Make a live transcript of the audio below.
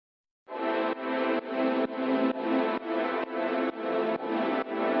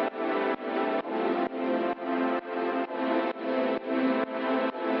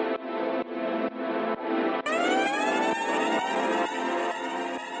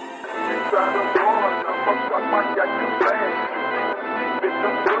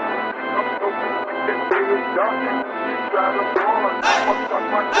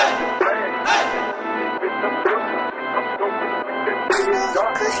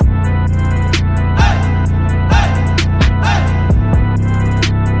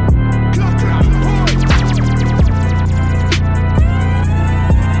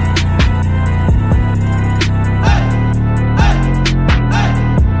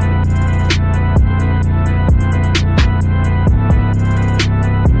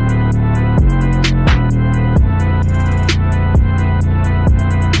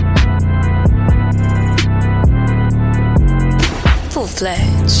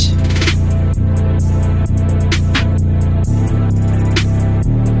Full-fledged.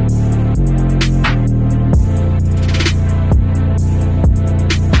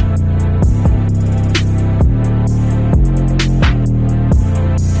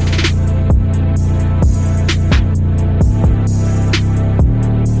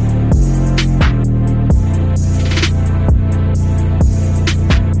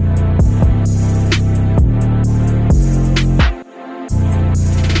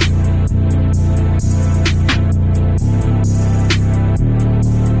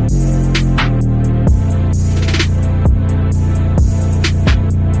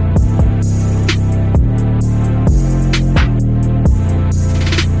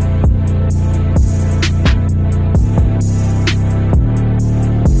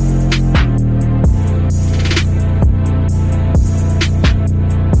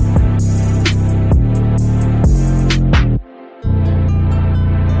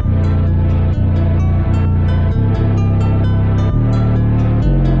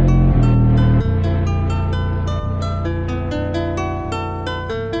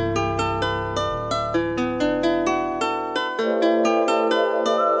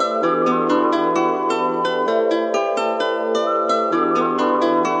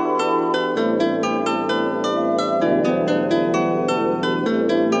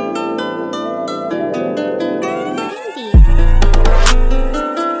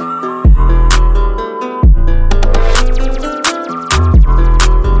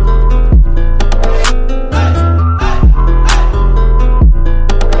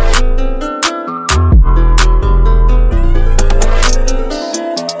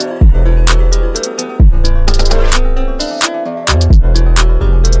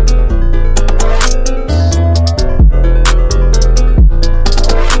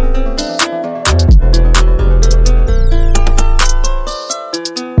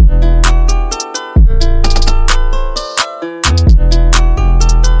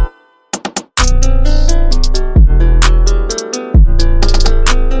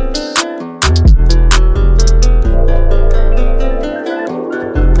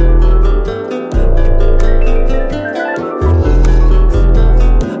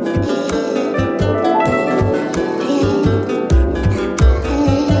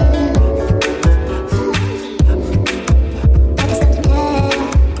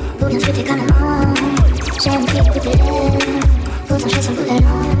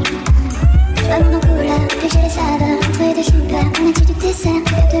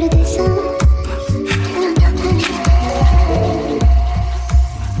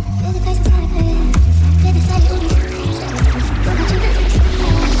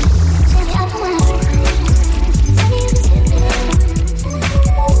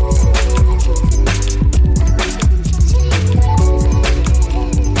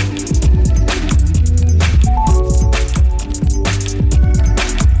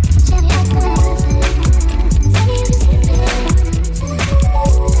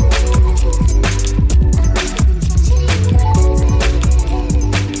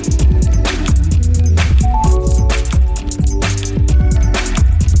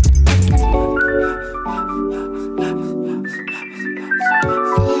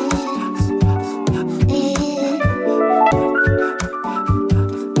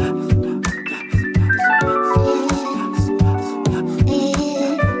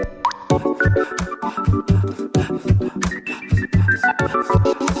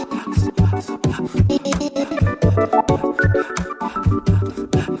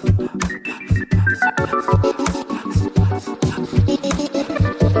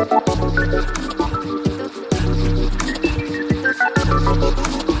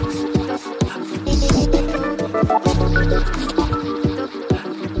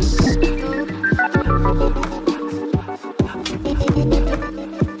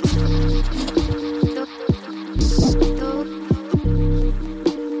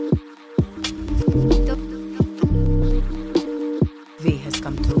 V has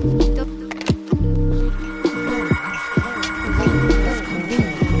come through.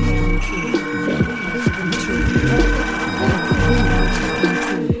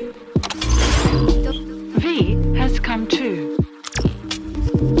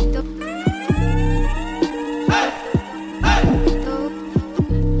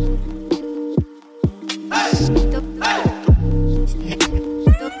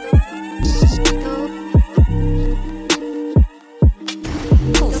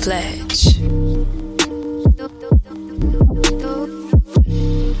 full-fledged.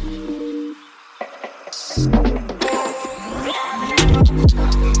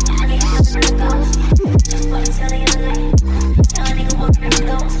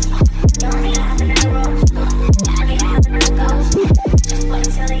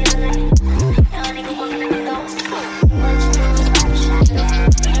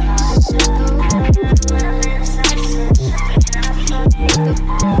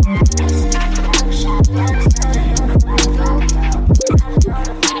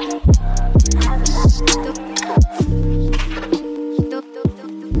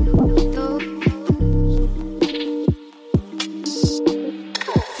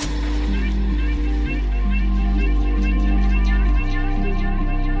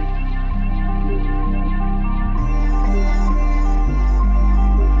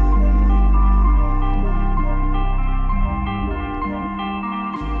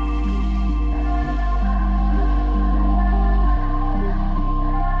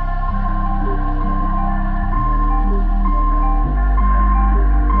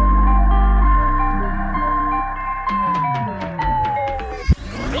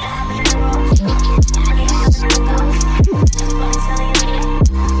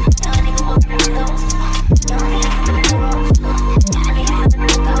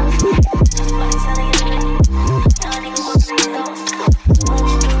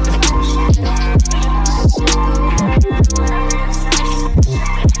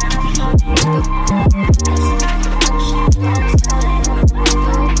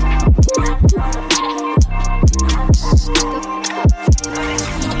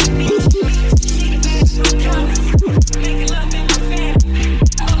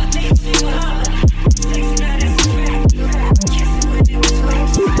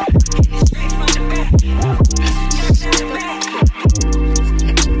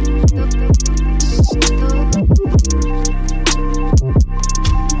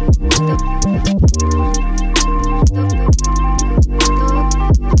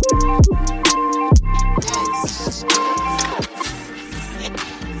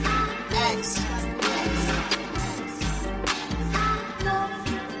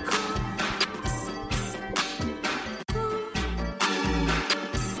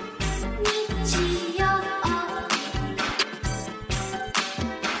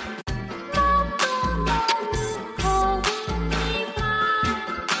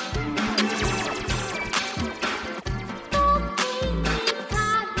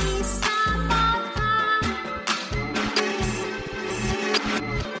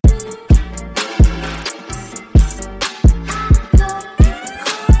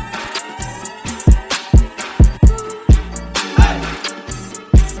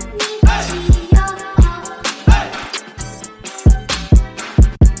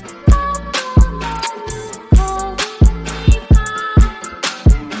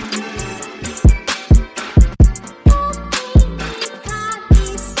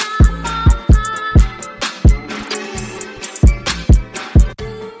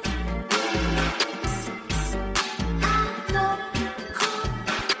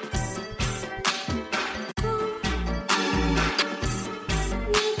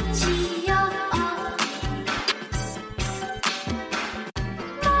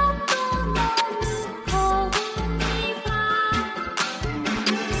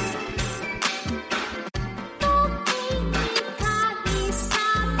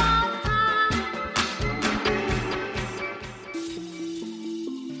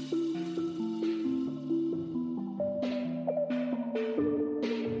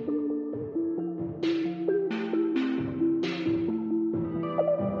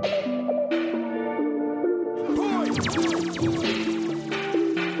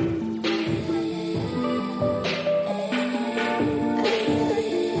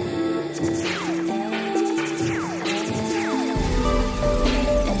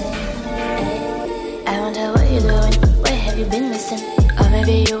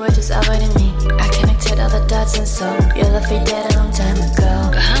 And so you left me dead a long time ago.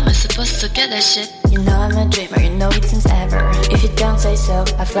 But how am I supposed to get that shit? You know I'm a dreamer, you know it since ever. If you don't say so,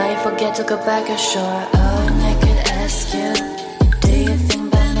 I fly, forget to go back ashore. Oh, and I could ask you, do you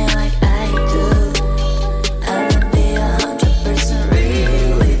think about me like I do? I'ma be 100%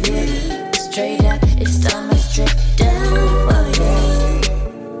 real with you. Straight up, it's time I strip down for you.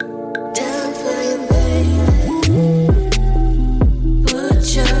 Down for you, baby.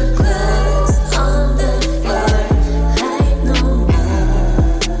 Put your clothes on the floor, hide no more.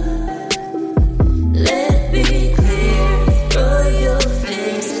 Let me clear through your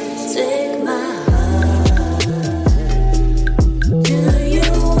face, take my heart.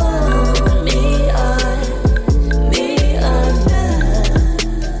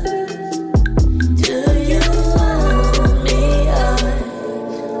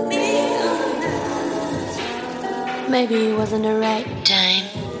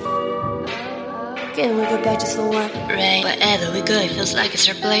 Can we go back just for one? Right, wherever we go, it feels like it's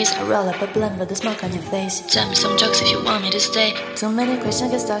our place. I roll up a blunt with the smoke on your face. Tell me some jokes if you want me to stay. Too many questions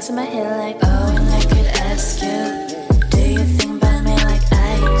get stuck in my head like, oh, and I could ask you, do you think about me like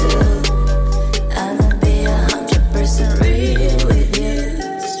I do? I'ma be 100% real with you.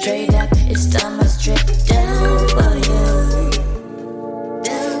 Straight up, it's time I strip down for you.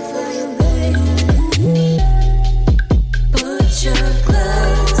 Down for you, baby. Put your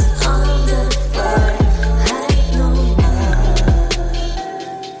gloves on the floor. Hide no more.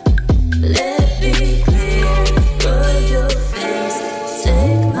 Let me clear through your face.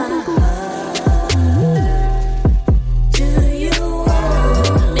 Take my heart. Do you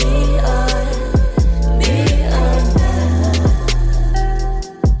want me or not?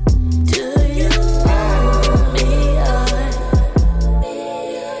 Do you want me or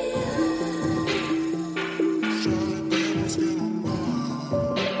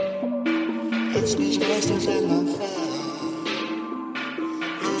It's me just in my face.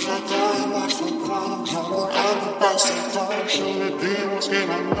 Lose your time, watch the crowd. Come on, I'm the best of time. Show the demons in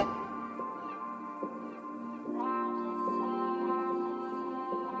my life.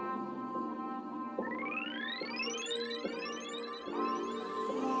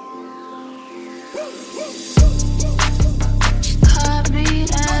 Heartbeat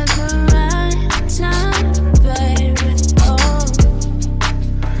at the right time, baby. Oh,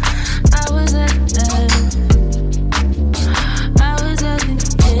 I was at the end.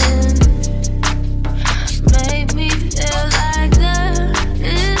 Made me feel like there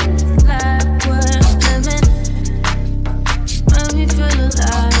is life worth living. Made me feel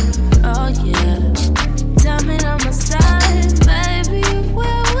alive. Oh yeah. Tell me on my side, baby.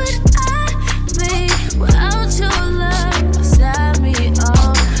 Where would I be without your love beside me?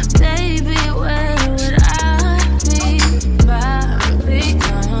 Oh, baby, where would I be? Baby,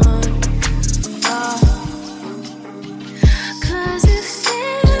 oh. 'Cause it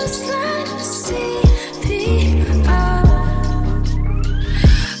feels like a CPR.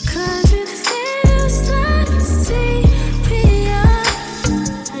 'Cause it feels like a CPR.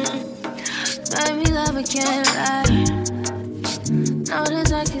 Baby, love, I can't lie.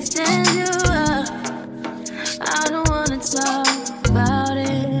 Notice I can stand you up. I don't wanna talk about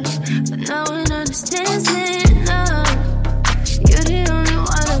it, but no one understands me. No, you're the only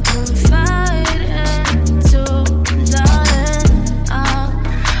one I confide into, darling. I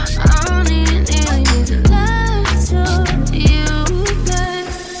don't need to lie to you, babe.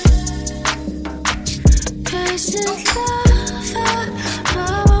 Patient lover,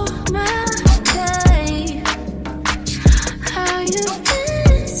 oh my day. How you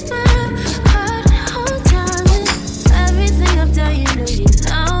miss my heart the whole time. Everything I've done, you know you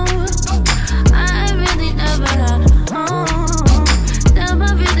know. I really never had a home. Damn, I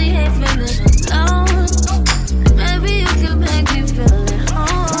really hate feeling alone. Maybe you can make me feel at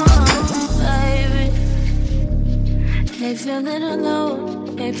home, baby. Hate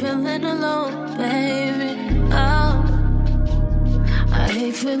feeling alone, baby. Oh, I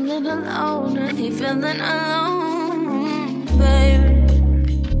hate feeling alone, baby.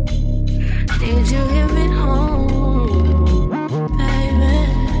 Need you here at home, baby.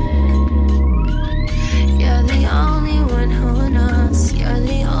 You're the only one who knows. You're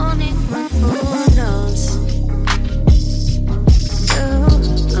the only one who knows.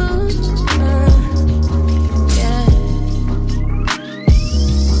 Yeah.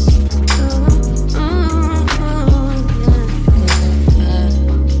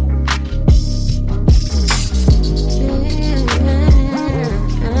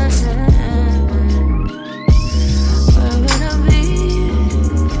 Where would I be?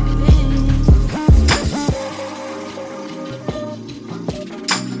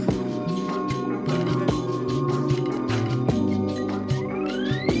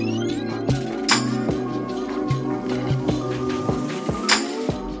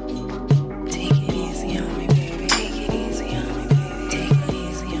 Take it easy on me, baby. Take it easy on me, baby. Take it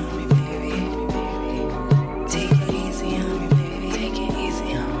easy on me, baby. Take it easy on me, baby. Take it easy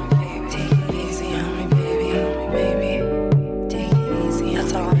on me, baby. Take it easy on me, baby. Take it easy.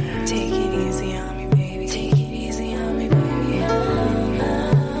 That's all. Take it easy on me, baby. Take it easy on me, baby.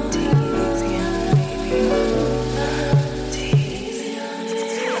 Take it easy on me, baby. Take it easy on me.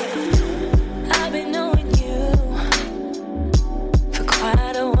 I've been knowing you for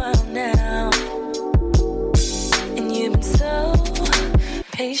quite a while now, and you've been so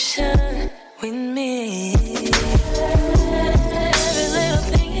patient with me. Every little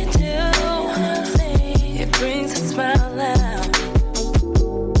thing you do, it brings a smile out.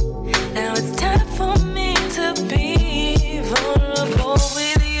 Now it's time for me to be vulnerable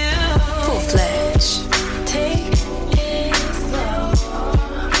with you. Full fledged.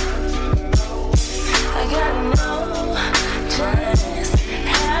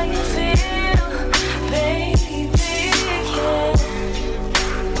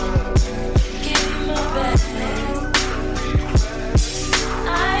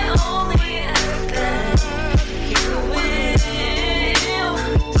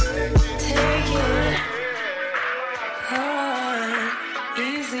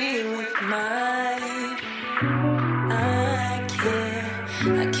 mind.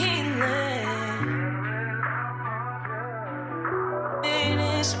 I can't let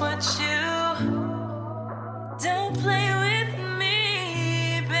finish what you don't play with me,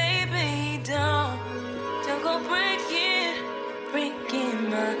 baby. Don't go breaking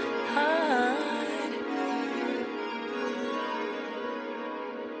my heart.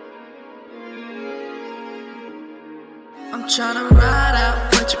 I'm tryna ride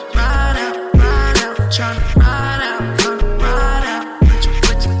out, put you ride out, tryna ride out,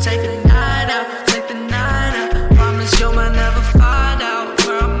 put you take the night out, take the night out. Promise you might never find out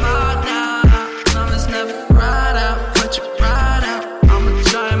where I'm at now. Promise never ride out, put you ride out. I'ma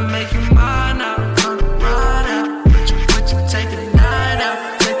try and make you mine now. Tryna ride out, put you take the night out,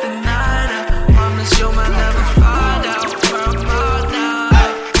 take the night out. Promise you might never find out where I'm at now.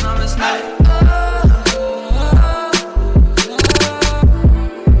 Promise never.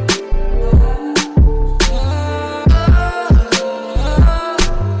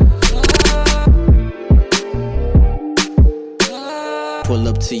 Pull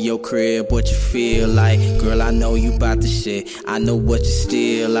up to your crib, what you feel like? Girl, I know you bout the shit, I know what you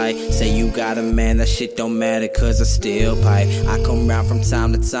still like. Say you got a man, that shit don't matter, cause I still pipe. I come round from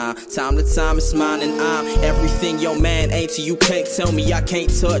time to time it's mine and I'm everything your man ain't, so you can't tell me I can't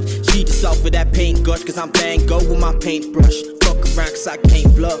touch. She just off of that paint gush, cause I'm Van Gogh with my paintbrush. Fuck around cause I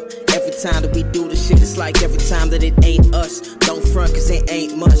can't bluff. Every time that we do this shit, it's like every time that it ain't us. Don't front cause it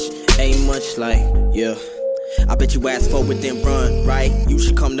ain't much like, yeah. I bet you ask for it then run, right? You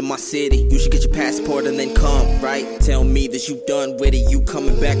should come to my city, you should get your passport and then come, right? Tell me that you done with it, you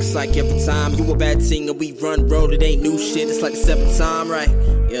coming back. It's like every time you a bad singer, we run road, it ain't new shit. It's like the 7th time, right?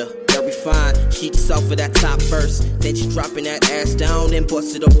 Yeah, very fine. She just off of that top verse, then she dropping that ass down and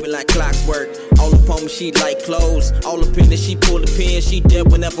bust it open like clockwork. All up on me, she like clothes. All up in that she pull the pin, she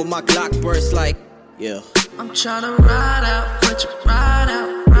dead whenever my Glock bursts. Like, yeah. I'm tryna ride out, put you ride out,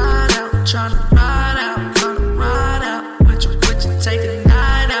 tryna ride out, put you take the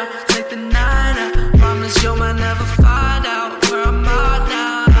night out, take the night out. Promise you might never find out where I'm at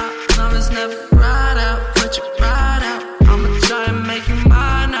now. Promise never ride out, put you ride out. I'ma try and make you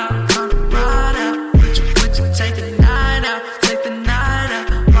mine now. Tryna ride out, put you take the night out, take the night out.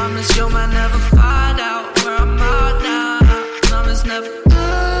 Promise you might never find out where I'm at now. Promise never.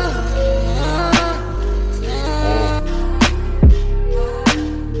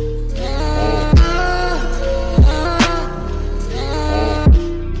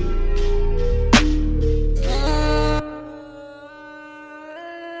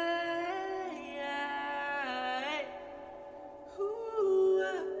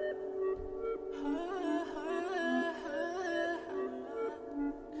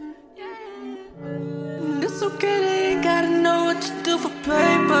 It's okay, they ain't gotta know what you do for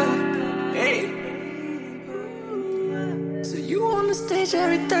paper. Hey. So you on the stage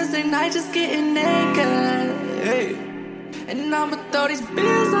every Thursday night just getting naked. Hey. And I'ma throw these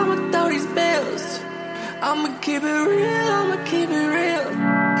bills, I'ma keep it real,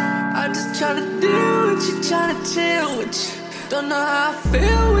 I just tryna deal with you, tryna chill with you. Don't know how I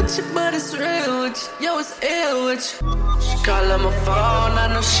feel with you, but it's real with you. Yo, it's ill with you. She call on my phone, I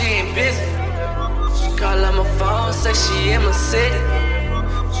know she ain't busy. Call on my phone, say she in my city.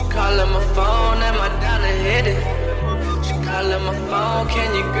 She call on my phone, am I down to hit it? She call on my phone,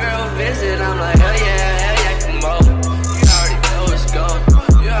 can your girl visit? I'm like, hell yeah, come on. You already know what's going,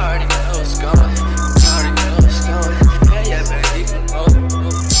 you already know what's going, you already know what's going. Hell yeah, baby, come on.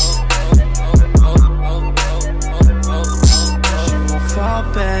 She won't fall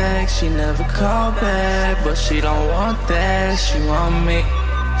back, she never call back, but she don't want that, she want me.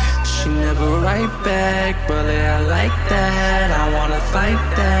 She never write back, but I like that. I wanna fight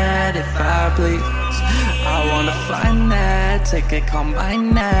that if I please. I wanna find that, take it, call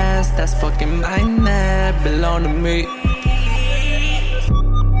mine ass. That's fucking mine that belong to me.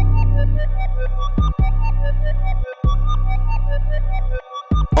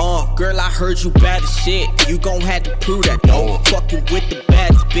 Girl, I heard you bad as shit. You gon' have to prove that though. Fucking with the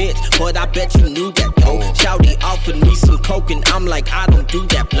baddest bitch, but I bet you knew that though. Shawty offered me some coke and I'm like, I don't do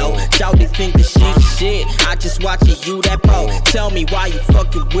that blow. Shawty think that she's shit, I just watching you that bro. Tell me why you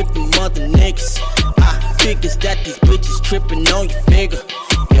fucking with them other niggas. I figures that these bitches tripping on your figure.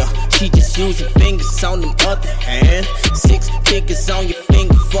 Yeah, she just using fingers on them other hand. 6 figures on your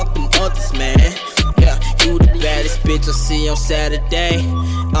finger, fuck them others, man. Yeah, you the baddest bitch I see on Saturday.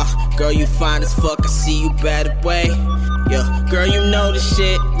 Girl, you fine as fuck, I see you bad away. Yeah, girl, you know the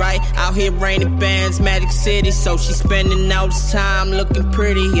shit, right? Out here raining bands, Magic City, so she spending all this time looking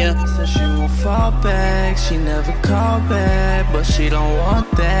pretty, yeah. Said she won't fall back, she never call back, but she don't want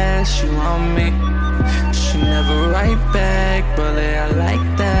that, she want me. She never write back, but I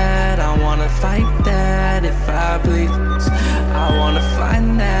like that. I wanna fight that if I bleed. I wanna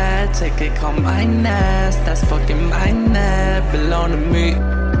find that, take it, call my nest. That's fucking mine, that belong to me.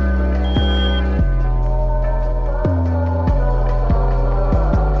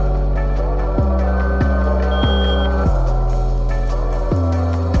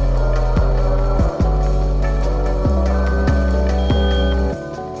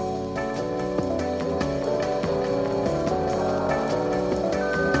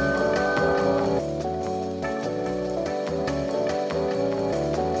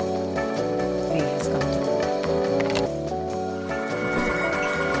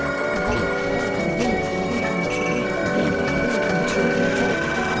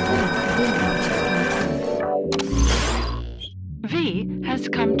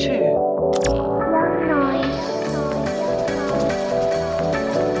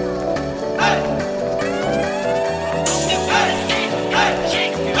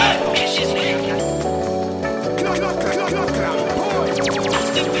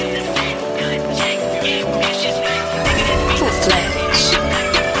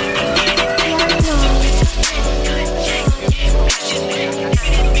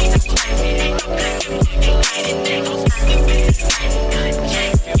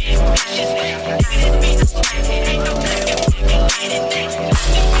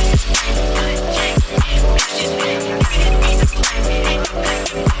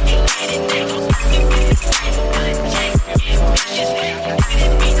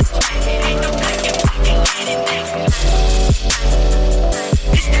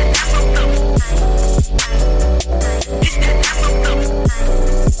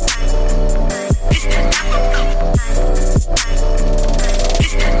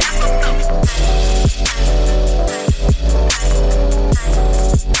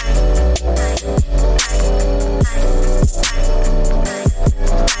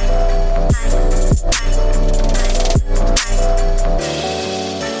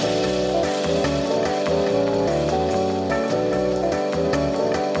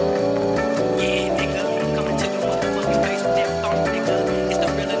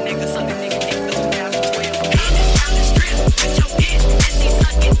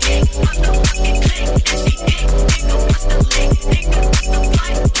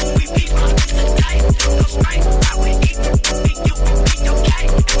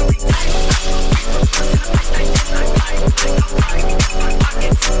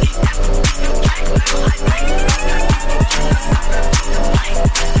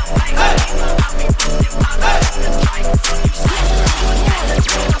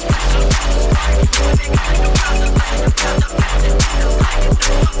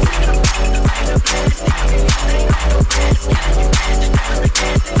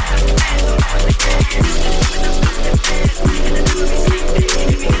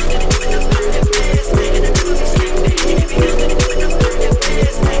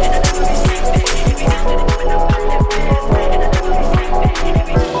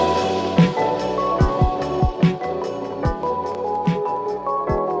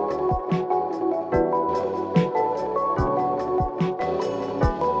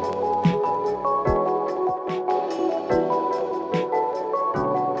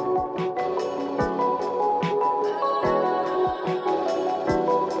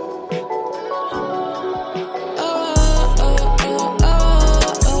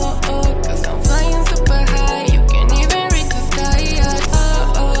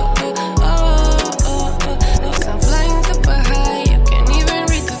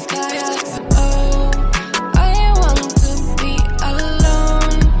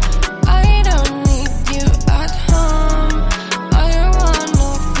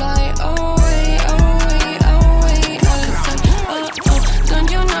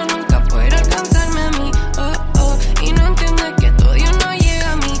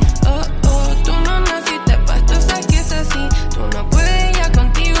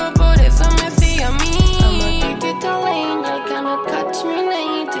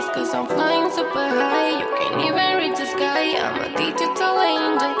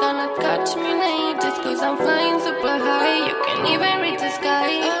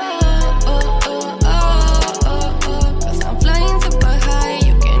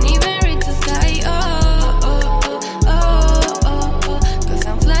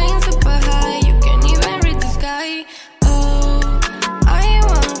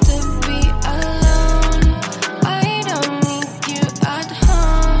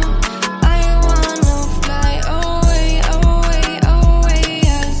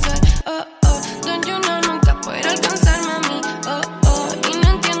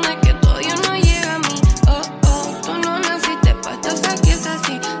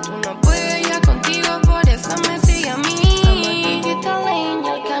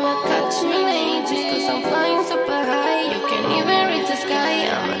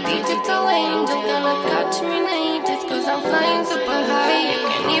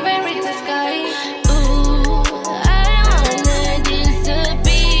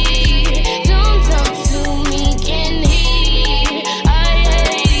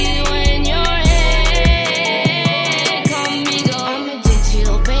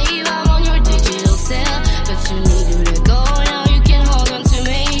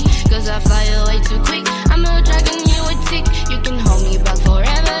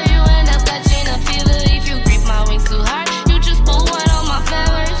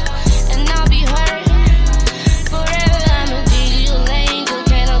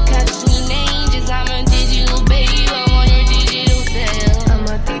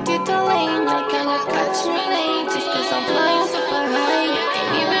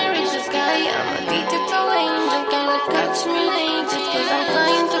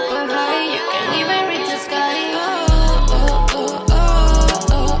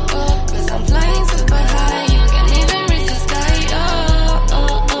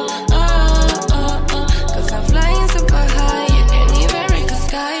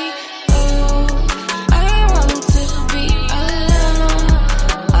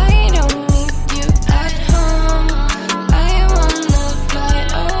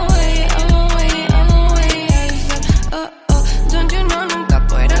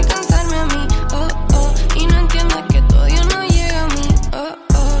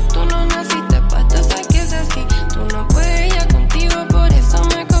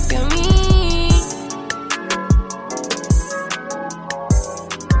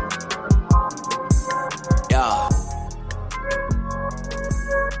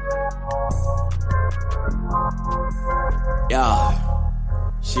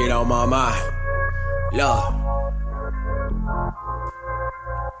 Yeah, shit on my mind. Love.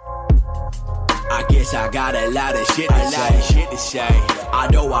 I guess I got a lot of shit to say. I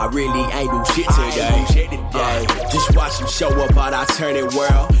know I really ain't do shit today. Just watch them show up out our turning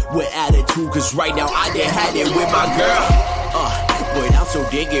world with attitude, cause right now I done had it with my girl. But I'm so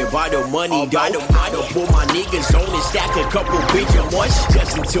digging by the money, though. I done pull my niggas on and stack a couple bitches once,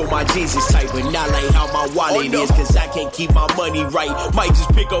 just until my jeans is tight, but not like how my wallet is, cause I can't keep my money right. Might just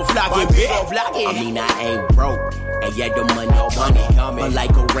pick up flocking, bitch. I mean, I ain't broke, and yet the money coming. But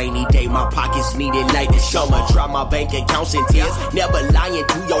like a rainy day, my pockets need it like the summer. Try my bank accounts in tears, never lying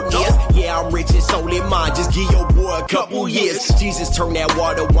to your ears. Yeah, I'm rich and solely mine, just give your boy a couple years. Jesus turned that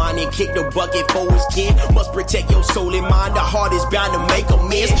water wine and kicked the bucket for his kid. Must protect your soul and mind, the heart is bound to make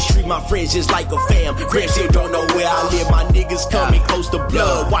amends. Treat my friends just like a fam. Gramps still don't know where I live, my niggas coming close to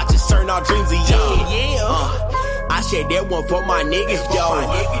blood. Watch us turn our dreams to I said that one for my niggas,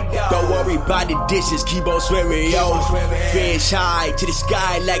 though. Don't worry about the dishes, keep on swimming, yo. Fish high to the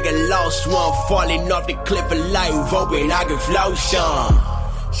sky like a lost one, falling off the cliff of life, hoping I can float some.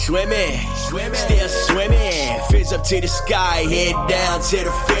 Swimming, still swimming. Fish up to the sky, head down to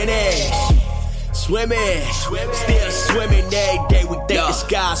the finish. Swimming, still swimming every day. We think the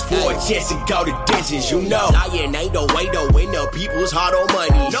sky's for a chance to go the distance, you know. Lying ain't no way to win the people's heart on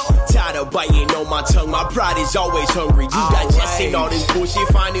money. Tired of biting on my tongue, my pride is always hungry. You digesting all this bullshit,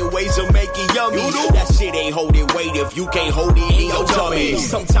 finding ways of making yummy. That shit ain't holding weight if you can't hold it in your tummy.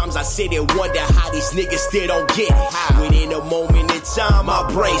 Sometimes I sit and wonder how these niggas still don't get it. When in a moment in time, my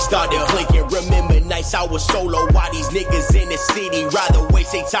brain started clicking. Remember nights I was solo, while these niggas in the city rather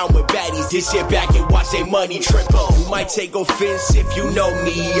waste their time with baddies. This shit back and watch their money triple. You might take offense if you know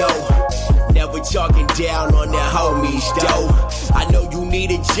me, yo. Never talking down on the homies, though. I know you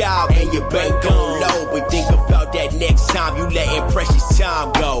need a job and your bank on low, but think about that next time you letting precious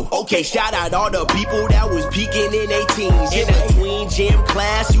time go. Okay, shout out all the people that was peaking in their teens, in between gym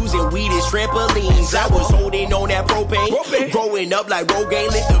class, using weed as trampolines. I was holding on that propane, growing up like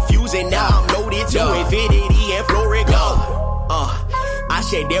Rogaine, lit the fuse, and now I'm loaded to infinity and Florida. I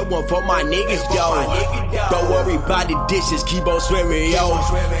said that one for my niggas, though. Don't worry about the dishes, keep on swimming, yo.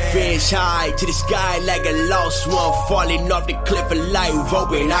 Fish high to the sky like a lost one, falling off the cliff of life,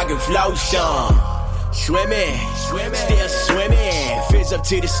 hoping I can float some. Swimming, still swimming. Fish up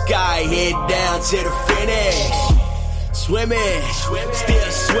to the sky, head down to the finish. Swimming,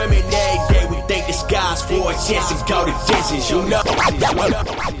 still swimming every day. We think the sky's for a chance to go the distance, you know.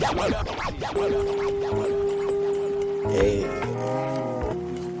 Hey.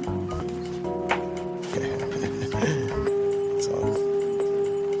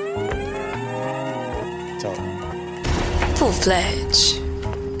 Full-fledged.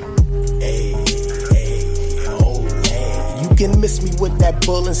 Hey, oh, hey. You can miss me with that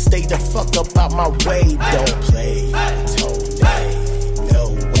bull and stay the fuck up out my way. Don't play, no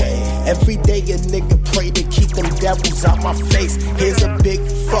way. Every day a nigga pray to keep them devils out my face. Here's a big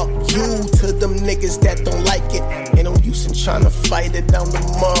fuck you to them niggas that don't like it. Ain't no use in trying to fight it down the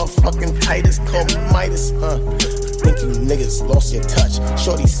motherfucking Titus. Call me Midas, Think you niggas lost your touch.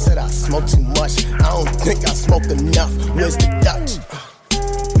 Shorty said I smoke too much. I don't think I smoke enough. Where's the Dutch?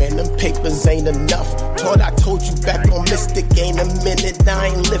 Man, them papers ain't enough. Thought I told you back on Mystic. Ain't a minute, I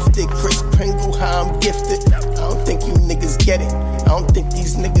ain't lifted. Chris Kringle, how I'm gifted. I don't think you niggas get it. I don't think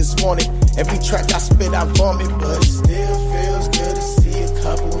these niggas want it. Every track I spit, I vomit. But it still feels good to see a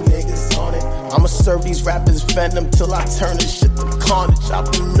couple niggas on it. I'ma serve these rappers venom till I turn this shit to carnage.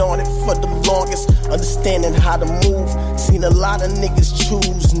 I've been on it for the longest, understanding how to move. Seen a lot of niggas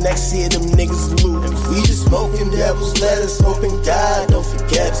choose, next year them niggas lose. We just smoking devil's lettuce, hoping God don't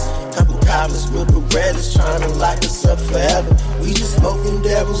forget us. Couple coppers with Berettas trying to lock us up forever. We just smoking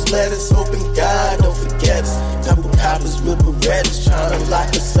devil's lettuce, hoping God don't forget us. Couple coppers with Berettas trying to lock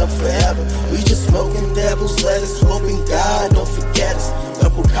us up forever. We just smoking devil's lettuce, hoping God don't forget us.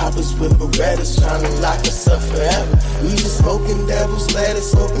 Couple coppers with Berettas trying to lock us up forever. We just smoking devil's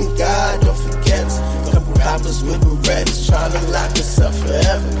lettuce, hoping God don't forget us. Couple coppers with Berettas trying to lock us up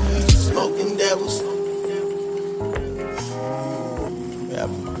forever. We just smoking devils.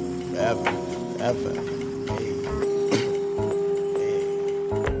 Ever.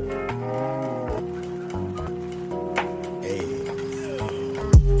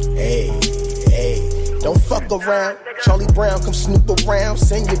 Hey. Don't fuck around. Charlie Brown, come snoop around.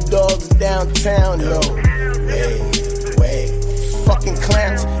 Send your dogs downtown, yo. Wait. Fucking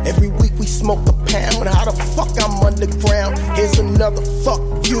clowns. Every week we smoke a pound. How the fuck I'm underground? Here's another fuck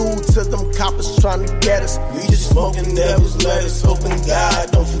you to them coppers trying to get us. We just smoking devil's lettuce, hoping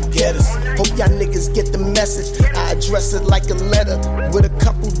God don't forget us. Hope y'all niggas get the message. I address it like a letter with a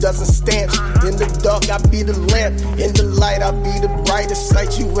couple dozen stamps. In the dark, I be the lamp. In the light, I be the brightest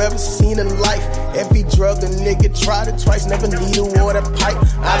sight you ever seen in life. Every drug a nigga tried it twice, never need a water pipe.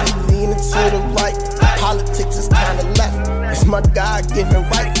 I be leaning to the right. Politics is kinda left. It's my God-given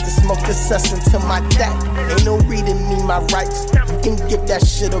right to smoke the cess into my death. Ain't no reading me my rights. You can give that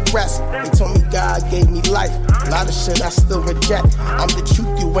shit a rest. They told me God gave me life. A lot of shit I still reject. I'm the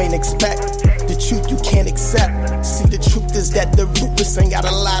truth you ain't expect. The truth you can't accept. See, the truth is that the ruthless ain't got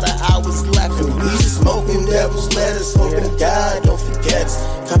a lot of hours left. And we just smoking devil's letters, hoping God don't forget us.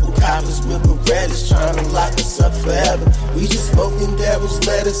 Couple coppers with Berettas trying to lock us up forever. We just smoking devil's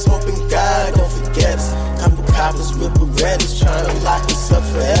letters, hoping God don't forget us. Couple coppers with Berettas trying to lock us up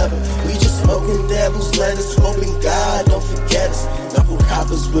forever. We just smoking devil's letters, hoping God don't forget us. Couple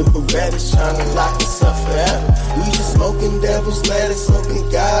coppers with Berettas trying to lock us up forever. We just smoking devil's letters, hoping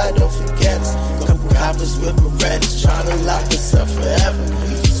God don't forget us. Couple coppers with Berettas trying to lock us up forever.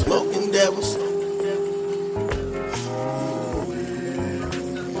 We just smoking devils.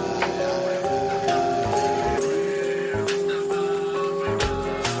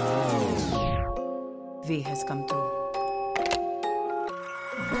 V has come through.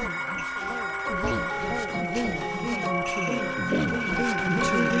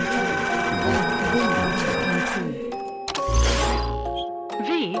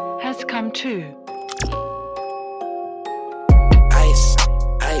 V has come too. Ice,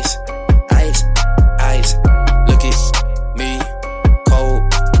 ice, ice, ice. Look at me, cold.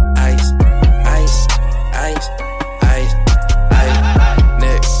 Ice, ice, ice, ice, ice.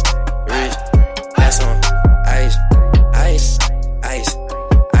 Neck, wrist, that's on. Ice, ice, ice,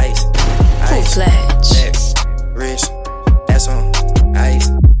 ice, ice. Full-fledged. Neck, wrist, that's on. Ice.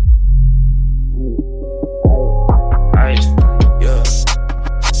 Ice, yeah.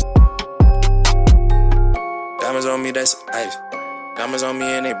 Diamonds on me, that's ice. Diamonds on me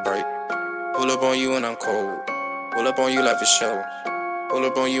and they break. Pull up on you and I'm cold. Pull up on you like for show. Pull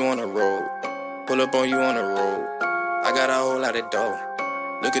up on you on the road. Pull up on you on the road. I got a whole lot of dough.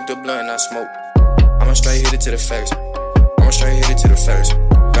 Look at the blunt I smoke. I'ma straight hit it to the face. I'ma straight hit it to the face.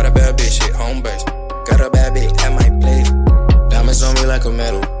 Got a bad bitch, hit home base. Got a bad bitch at my place. Diamonds on me like a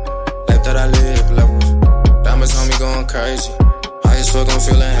medal. Life that I live, levels. Diamonds on me going crazy. High as fuck, I'm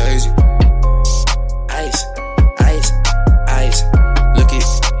feeling hazy. Ice, ice, ice. Look at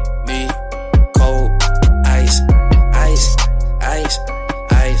me, cold. Ice, ice, ice,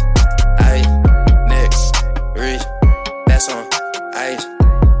 ice, ice. Neck, wrist, that's on. Ice,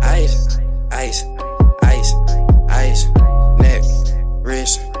 ice, ice, ice, ice. Neck,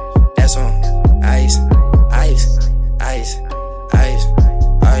 wrist, that's on. Ice, ice, ice, ice,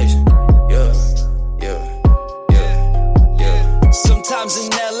 ice. Yeah, yeah, yeah, yeah. Sometimes in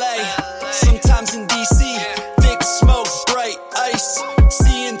LA, sometimes in DC. Thick smoke, bright ice,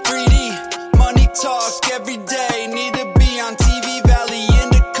 see in 3D. Money talk every day, need to be on TV. Valley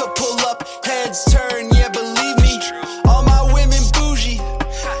Indica, pull up, heads turn, yeah, believe me. All my women bougie,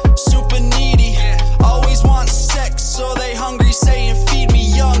 super needy. Always want sex, so they hungry, saying feed me.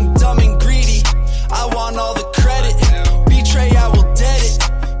 Young, dumb, and greedy. I want all the credit, betray, I will dead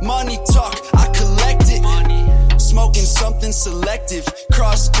it. Money talk, I collect it. Smoking something selective.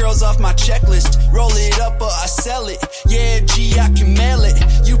 Cross girls off my checklist. Roll it up or I sell it. Yeah, G, I can mail it.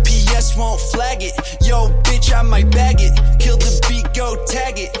 UPS won't flag it. Yo, bitch, I might bag it. Kill the beat, go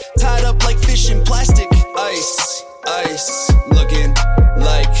tag it. Tied up like fish in plastic. Ice, ice, looking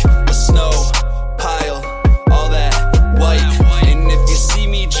like a snow pile. All that white. And if you see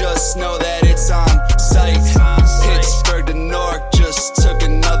me, just know that it's on sight. Pittsburgh to Newark, just took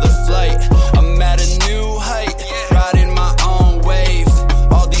another flight. I'm at a new height, riding my own wave.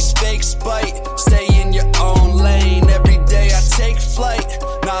 All these fakes bite, stay in your own lane. Every day I take flight,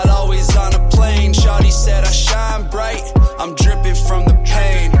 not always on a plane. Shawty said I shine bright, I'm dripping from the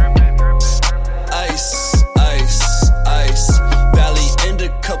pain. Ice, ice, ice. Valley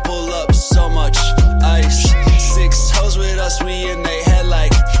Indica, pull up, so much ice. 6 hoes with us, we in they head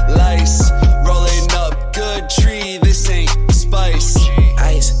like lice. Rolling up, good tree, this ain't spice.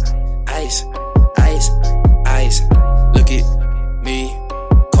 Ice, ice, ice, ice. Look at me,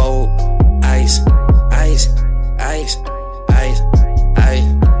 cold. Ice, ice, ice, ice, ice.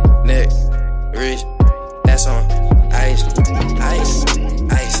 Neck, wrist, that's on. Ice, ice,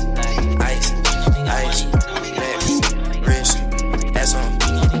 ice, ice, ice. Neck, wrist, that's on.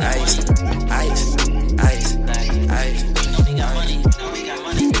 Ice, ice, ice, ice.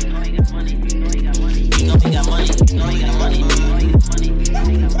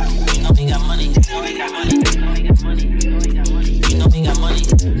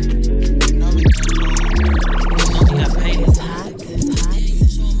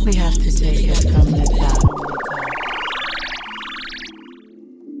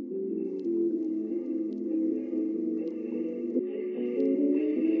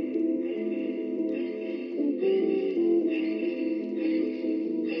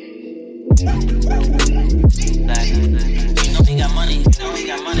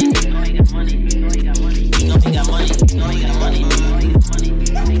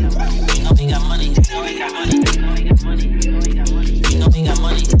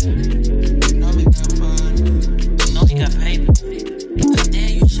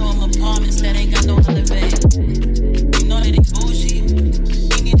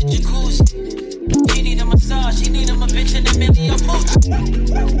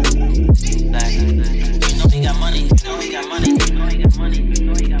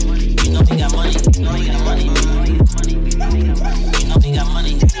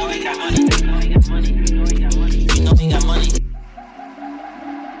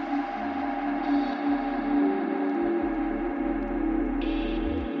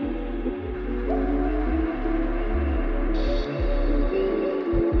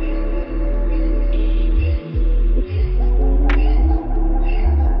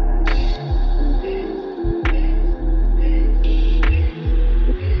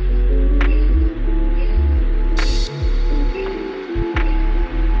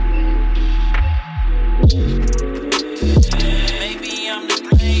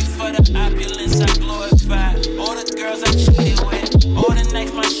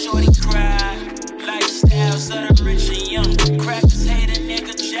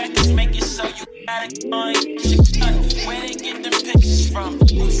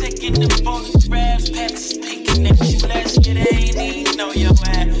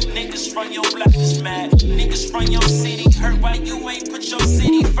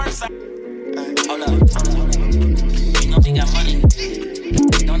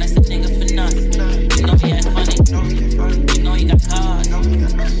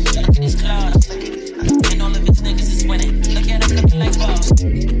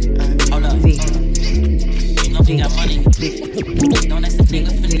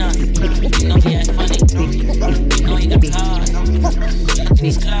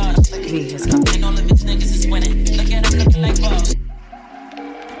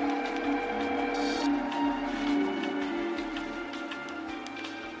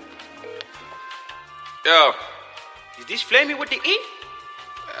 Yo, is this Flamey with the E?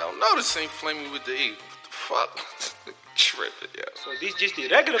 Hell no, this ain't Flamey with the E. What the fuck? Tripping, yo. So this just the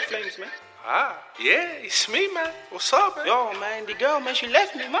regular Flames, man? Ah, yeah, it's me, man. What's up, man? Yo, man, the girl, man, she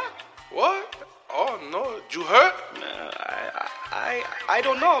left me, man. What? Oh, no. You hurt? Man, I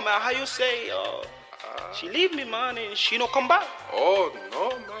don't know, man. How you say, she leave me, man, and she don't come back. Oh, no,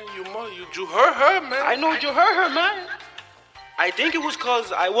 man. You hurt her, man. I know you hurt her, man. I think it was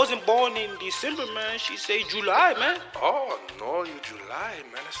because I wasn't born in December, man. She said July, man. Oh, no, you July,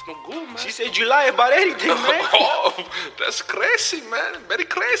 man. That's no good, man. She said July about anything, man. Oh, that's crazy, man. Very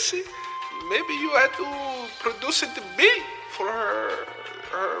crazy. Maybe you had to produce it to be for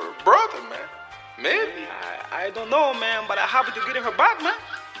her brother, man. Maybe. I don't know, man, but I'm happy to get her back, man.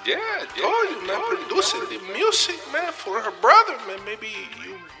 Yeah, I told you, man. Producing the music, man, for her brother, man. Maybe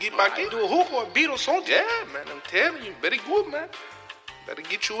you get back in. Do a hook or a beat or something. Yeah, man, I'm telling you. Very good, man. Better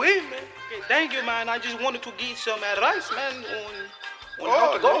get you in, man. Okay, thank you, man. I just wanted to give some advice, man, on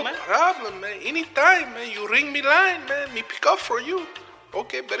how to go, man. No problem, man. Anytime, man. You ring me line, man. Me pick up for you.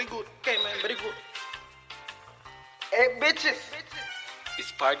 Okay, very good. Okay, man, very good. Hey, bitches.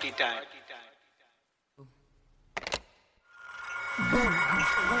 It's party time.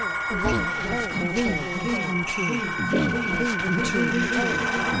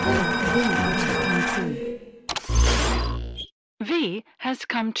 V has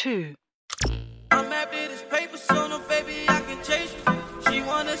come too. I'm after this paper, so no baby, I can chase you. She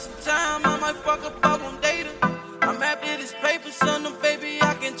wanted some time, I might fuck up, I won't date her. I'm after this paper, so no baby,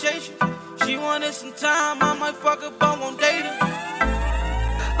 I can chase you. She wanted some time, I might fuck up, I won't date her.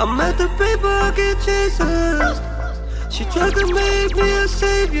 I'm at the paper, I can chase her. She tried to make me a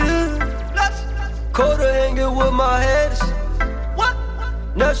savior. Caught her hanging with my haters.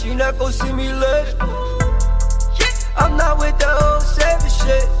 Now she not gon' see me later. I'm not with the old savage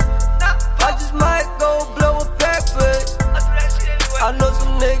shit. I just might go blow a pack, but I know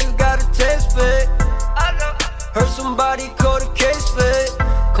some niggas got a taste for it. Heard somebody call the case for it.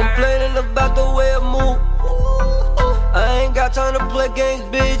 Complaining about the way I move. I ain't got time to play games,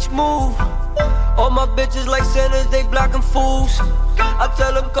 bitch, move. All my bitches like sinners, they blocking fools. I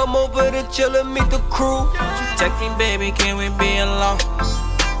tell them come over to chill and meet the crew. She text me, baby, can we be alone?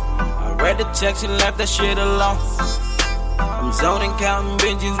 I read the text and left that shit alone. I'm zoning, counting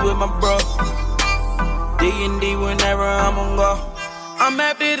binges with my bro. D&D whenever I'm on go. I'm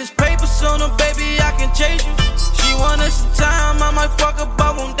after this paper, so no baby, I can chase you. She wanted some time, I might fuck up,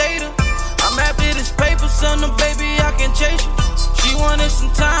 I won't date her. I'm after this paper, so no baby, I can chase you. She wanted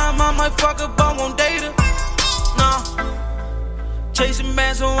some time, I might fuck her, but won't date her. No. Chasing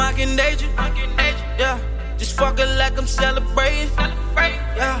man so I can date you. Yeah. Just fuck her like I'm celebrating.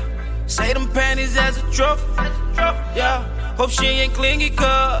 Yeah. Say them panties as a trophy. Yeah. Hope she ain't clingy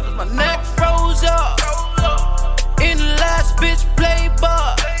cause my neck froze up. In the last bitch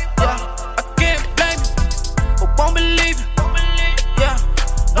playboy. Yeah. I can't blame you, but won't believe it. Yeah.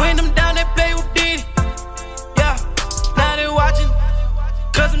 When them down, they play with Diddy. Yeah. Now they watching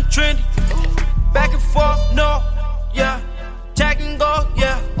cause I'm trendy. Back and forth, no. Yeah. Jack and go,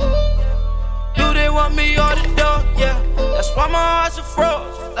 yeah. Do they want me or the door? Yeah. That's why my heart's a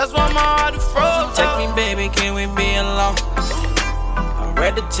froze. That's why my heart is froze. Take me, baby, can we be alone? I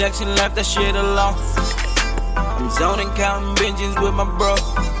read the text and left that shit alone. I'm zoning, counting binges with my bro.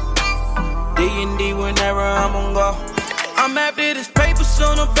 D&D whenever I'm on go. I'm after this paper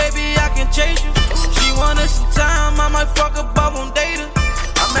sooner, baby, I can chase you. She wanted some time, I might fuck her, but won't date her.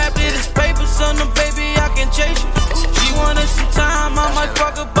 I'm after this paper sooner, baby, I can chase you. She wanted some time, I might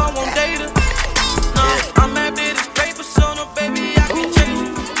fuck her, but won't date her. No, I'm after this paper sooner, baby, I can chase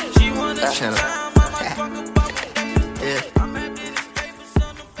you. She wanted some time, I might fuck her, but won't date her. I'm after this paper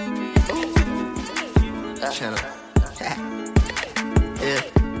sooner, baby, I can chase you. Channel.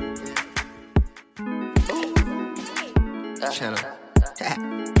 Channel.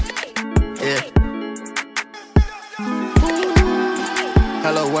 Yeah.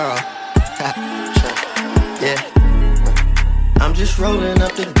 Hello world. Yeah. I'm just rolling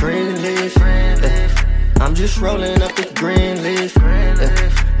up the green leaf. I'm just rolling up the green leaf.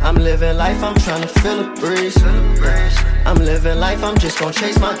 I'm living life, I'm trying to feel a breeze. I'm living life, I'm just gonna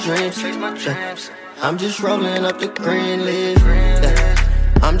chase my dreams. I'm just rolling up the green leaf.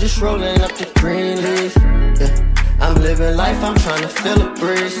 I'm just rolling up the green leaf. I'm living life, I'm trying to feel a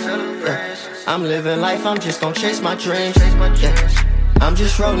breeze. I'm living life, I'm just gonna chase my dreams. I'm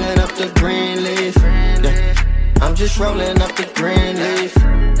just rolling up the green leaf. I'm just rolling up the green leaf.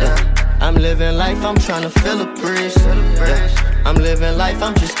 I'm living life, I'm trying to feel a breeze. I'm living life,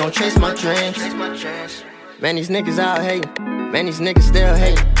 I'm just gonna chase my dreams. Man, these niggas out hating. Man, these niggas still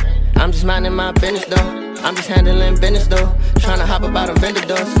hating. I'm just minding my business though. I'm just handling business though. Tryna hop about a vendor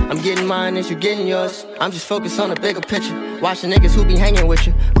doors. I'm getting mine as you getting yours. I'm just focused on the bigger picture. Watching niggas who be hanging with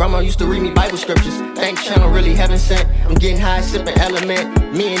you. Grandma used to read me Bible scriptures. Thank channel really heaven sent. I'm getting high, sipping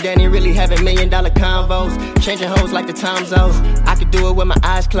element. Me and Danny really having $1 million convos. Changing hoes like the time zones. I could do it with my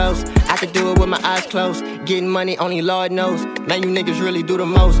eyes closed. I could do it with my eyes closed. Getting money only Lord knows. Man, you niggas really do the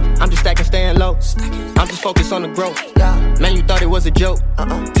most. I'm just stacking, staying low. I'm just focused on the growth. Man, you thought it was a joke.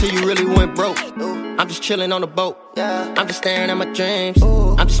 Till you really went broke. I'm just chilling on the boat. I'm just staring at my dreams.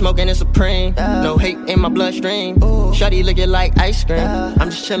 I'm just smoking in Supreme. No hate in my bloodstream. Shawty looking like ice cream. I'm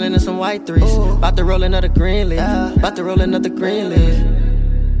just chilling in some white threes. About to roll another green leaf. About to roll another green leaf.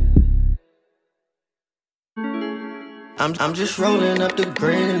 I'm just rolling up the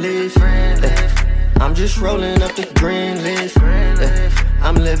green leaf. I'm just rolling up the green leaf.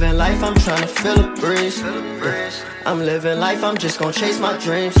 I'm living life, I'm trying to feel a breeze. I'm living life, I'm just gonna chase my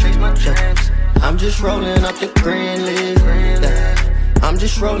dreams. I'm just rolling up the green leaf. I'm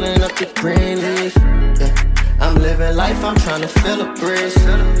just rolling up the green leaf. I'm living life, I'm trying to feel a breeze.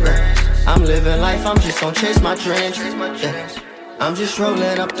 I'm living life, I'm just gonna chase my dreams. I'm just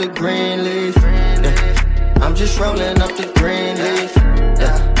rolling up the green leaf. I'm just rolling up the green leaf.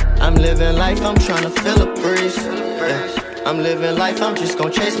 I'm living life, I'm trying to feel a breeze. I'm living life, I'm just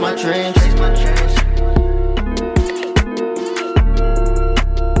gonna chase my dreams.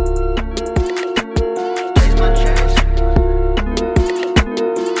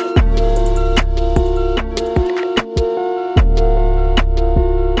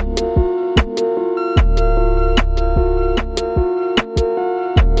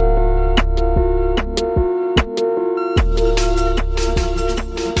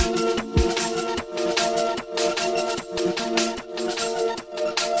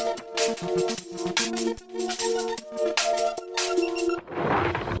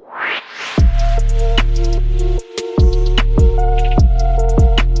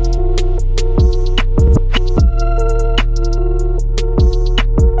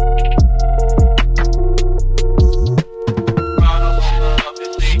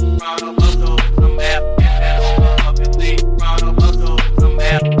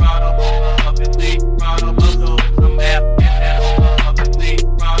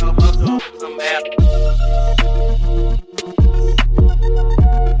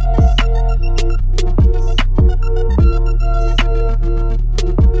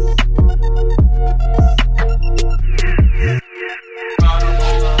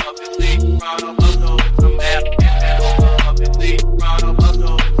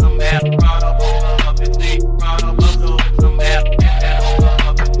 I'm at run up up and leave, run up up, I'm at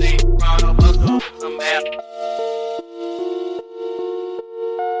up and leave, run up up, I'm at.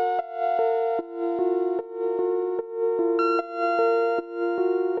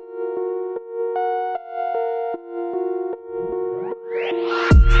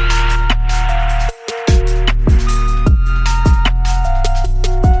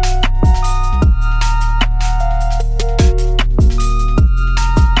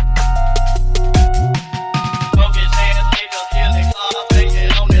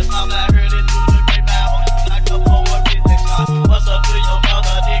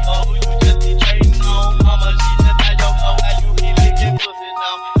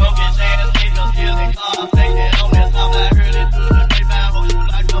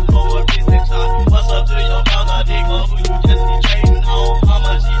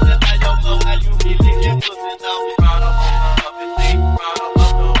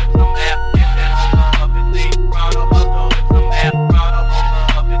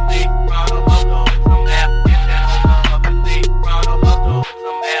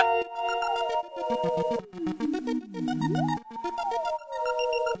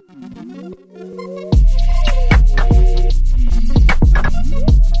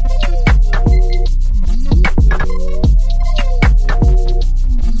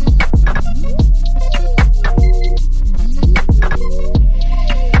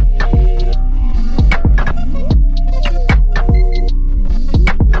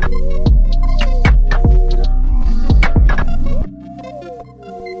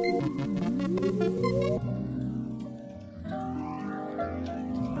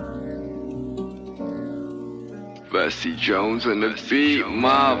 Bessie Jones on the beat,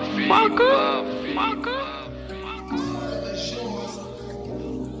 motherfucker.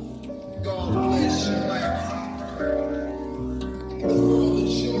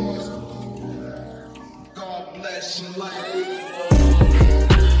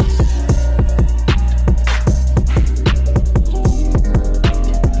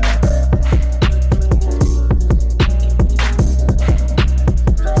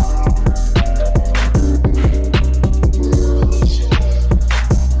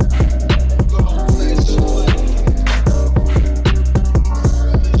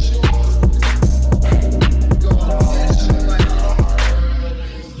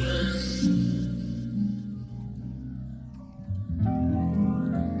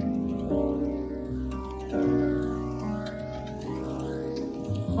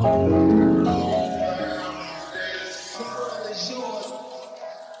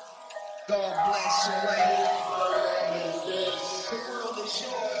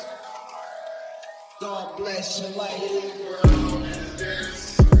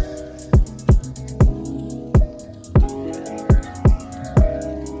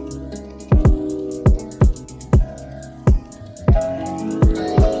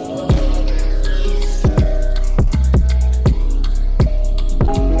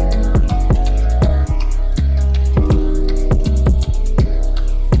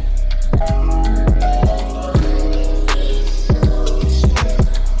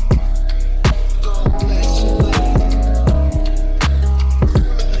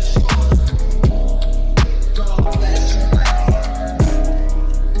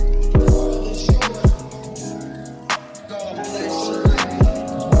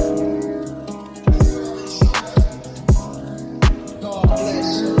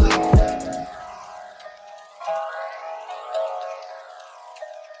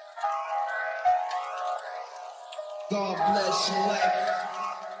 God bless your life.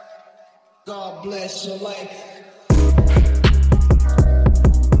 God bless your life.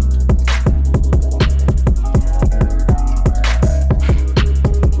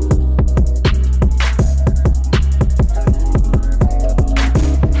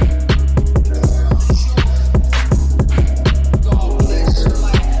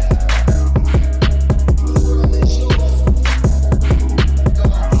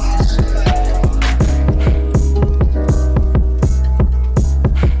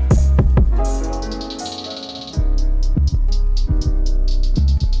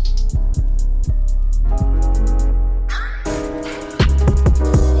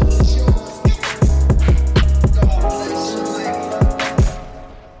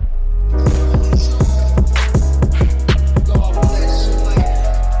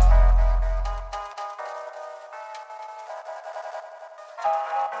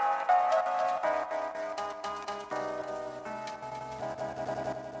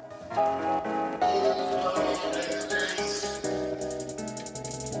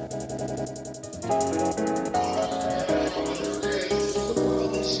 The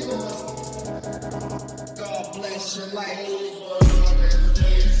world is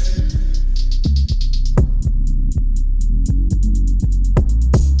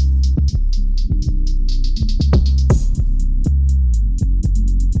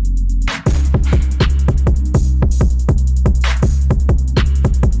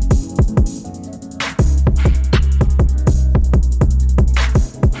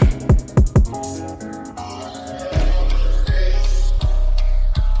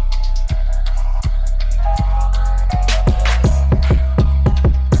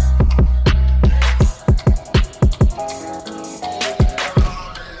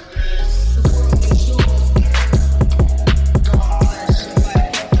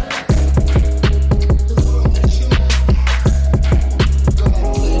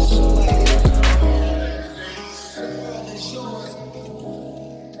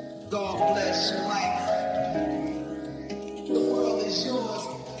God bless your life. The world is yours.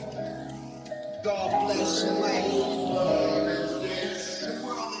 God bless your life. The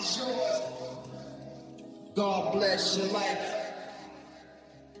world is yours. God bless your life.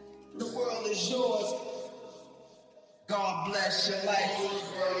 The world is yours. God bless your life.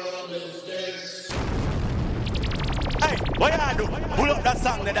 Hey, what I do? Pull up that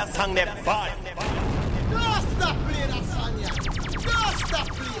song that bad. Don't stop playing that song, yeah. Don't stop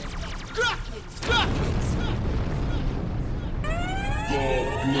playing. Crack it. God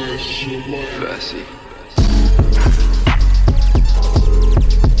bless your life. Classy.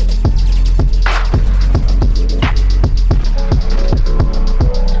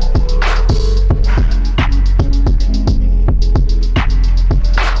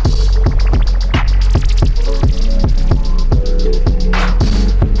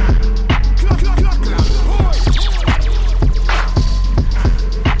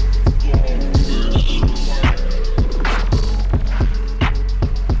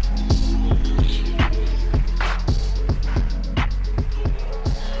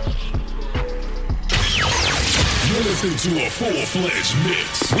 To a full-fledged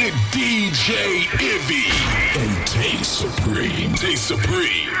mix with DJ Ivy and Tay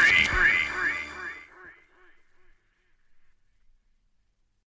Supreme.